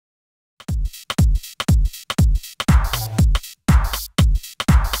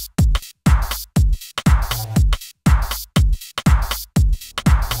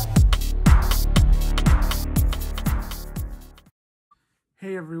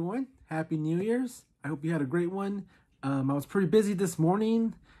everyone, Happy New Year's. I hope you had a great one. I was pretty busy this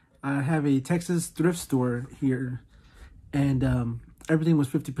morning. I have a Texas thrift store here, and everything was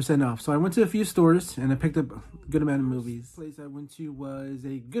 50% off. So I went to a few stores and I picked up a good amount of movies. The place I went to was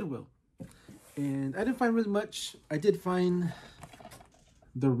a Goodwill, and I didn't find really much. I did find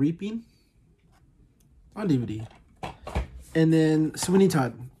The Reaping on DVD, and then Sweeney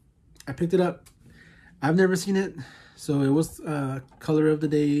Todd. I picked it up. I've never seen it, so it was color of the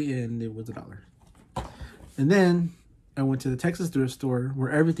day, and it was $1. And then I went to the Texas thrift store,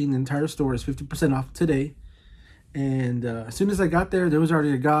 where everything, the entire store, is 50% off today. And as soon as I got there, there was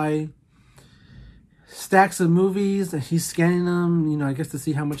already a guy, stacks of movies, and he's scanning them, you know, I guess to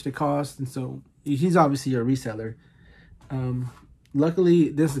see how much they cost. And so he's obviously a reseller. Luckily,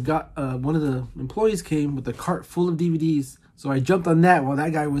 this guy, one of the employees came with a cart full of DVDs. So I jumped on that while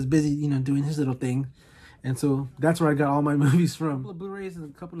that guy was busy, you know, doing his little thing. And so that's where I got all my movies from. A couple of Blu-rays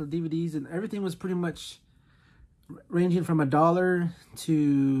and a couple of DVDs, and everything was pretty much ranging from $1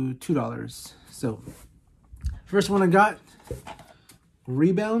 to $2. So first one I got,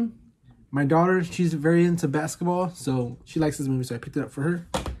 Rebound. My daughter, she's very into basketball, so she likes this movie, so I picked it up for her.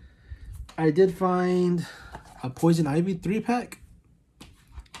 I did find a Poison Ivy 3-pack.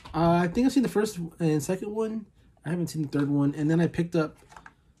 I think I've seen the first and second one. I haven't seen the third one. And then I picked up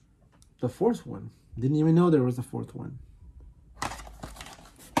the fourth one. Didn't even know there was a fourth one.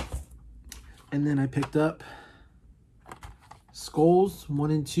 And then I picked up Skulls 1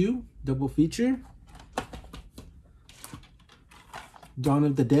 and 2 double feature. Dawn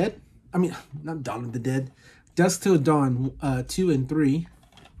of the Dead. I mean, not Dawn of the Dead. Dusk Till Dawn 2 and 3.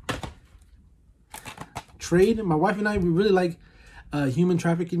 Trade. My wife and I, we really like human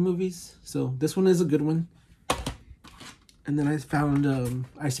trafficking movies, so this one is a good one. And then I found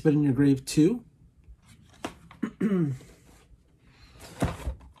I Spit in Your Grave 2.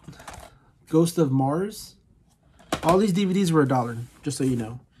 Ghost of Mars. All these DVDs were $1, just so you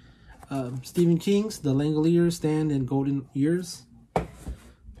know. Stephen King's The Langoliers Stand and Golden Years.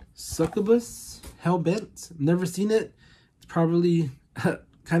 Succubus, Hellbent. Never seen it. It's probably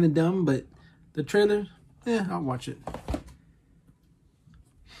kind of dumb, but the trailer, I'll watch it.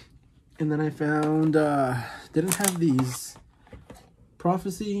 And then I found, didn't have these,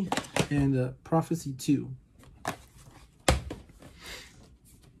 Prophecy and Prophecy 2.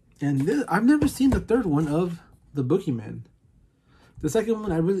 And this, I've never seen the third one of The Boogeyman. The second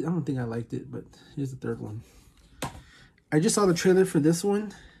one, I don't think I liked it, but here's the third one. I just saw the trailer for this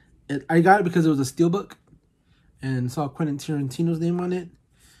one. I got it because it was a steelbook and saw Quentin Tarantino's name on it.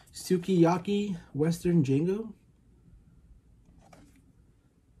 Sukiyaki Western Django.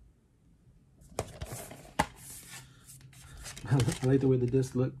 I like the way the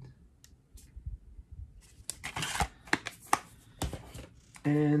disc looked.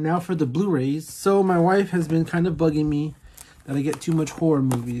 And now for the Blu-rays. So my wife has been kind of bugging me that I get too much horror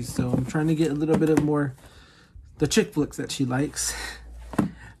movies. So I'm trying to get a little bit of more the chick flicks that she likes.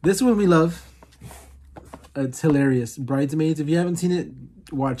 This one we love. It's hilarious. Bridesmaids. If you haven't seen it,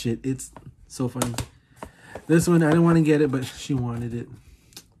 watch it. It's so funny. This one, I didn't want to get it, but she wanted it.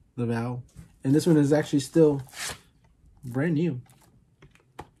 The Vow. And this one is actually still brand new.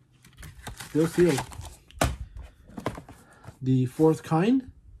 Still sealed. The Fourth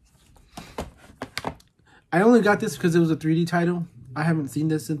Kind. I only got this because it was a 3D title. I haven't seen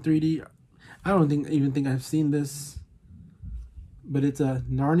this in 3D. I don't even think I've seen this. But it's a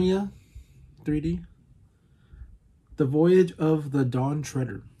Narnia 3D. The Voyage of the Dawn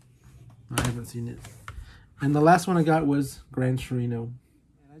Treader. I haven't seen it. And the last one I got was Gran Torino.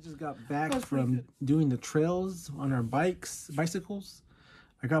 And I just got back from doing the trails on our bicycles.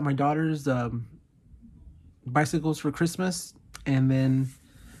 I got my daughter's bicycles for Christmas, and then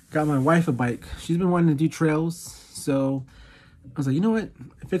got my wife a bike. She's been wanting to do trails, so I was like, you know what?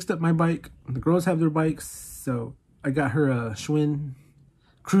 I fixed up my bike. The girls have their bikes, so I got her a Schwinn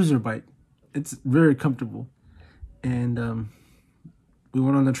cruiser bike. It's very comfortable, and we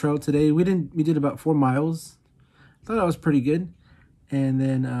went on the trail today. We did about 4 miles. Thought that was pretty good, and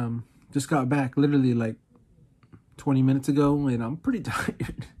then just got back literally like 20 minutes ago, and I'm pretty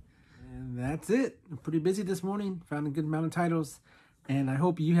tired. And that's it. I'm pretty busy this morning. Found a good amount of titles. And I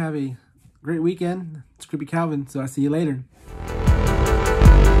hope you have a great weekend. It's Creepy Calvin, so I'll see you later.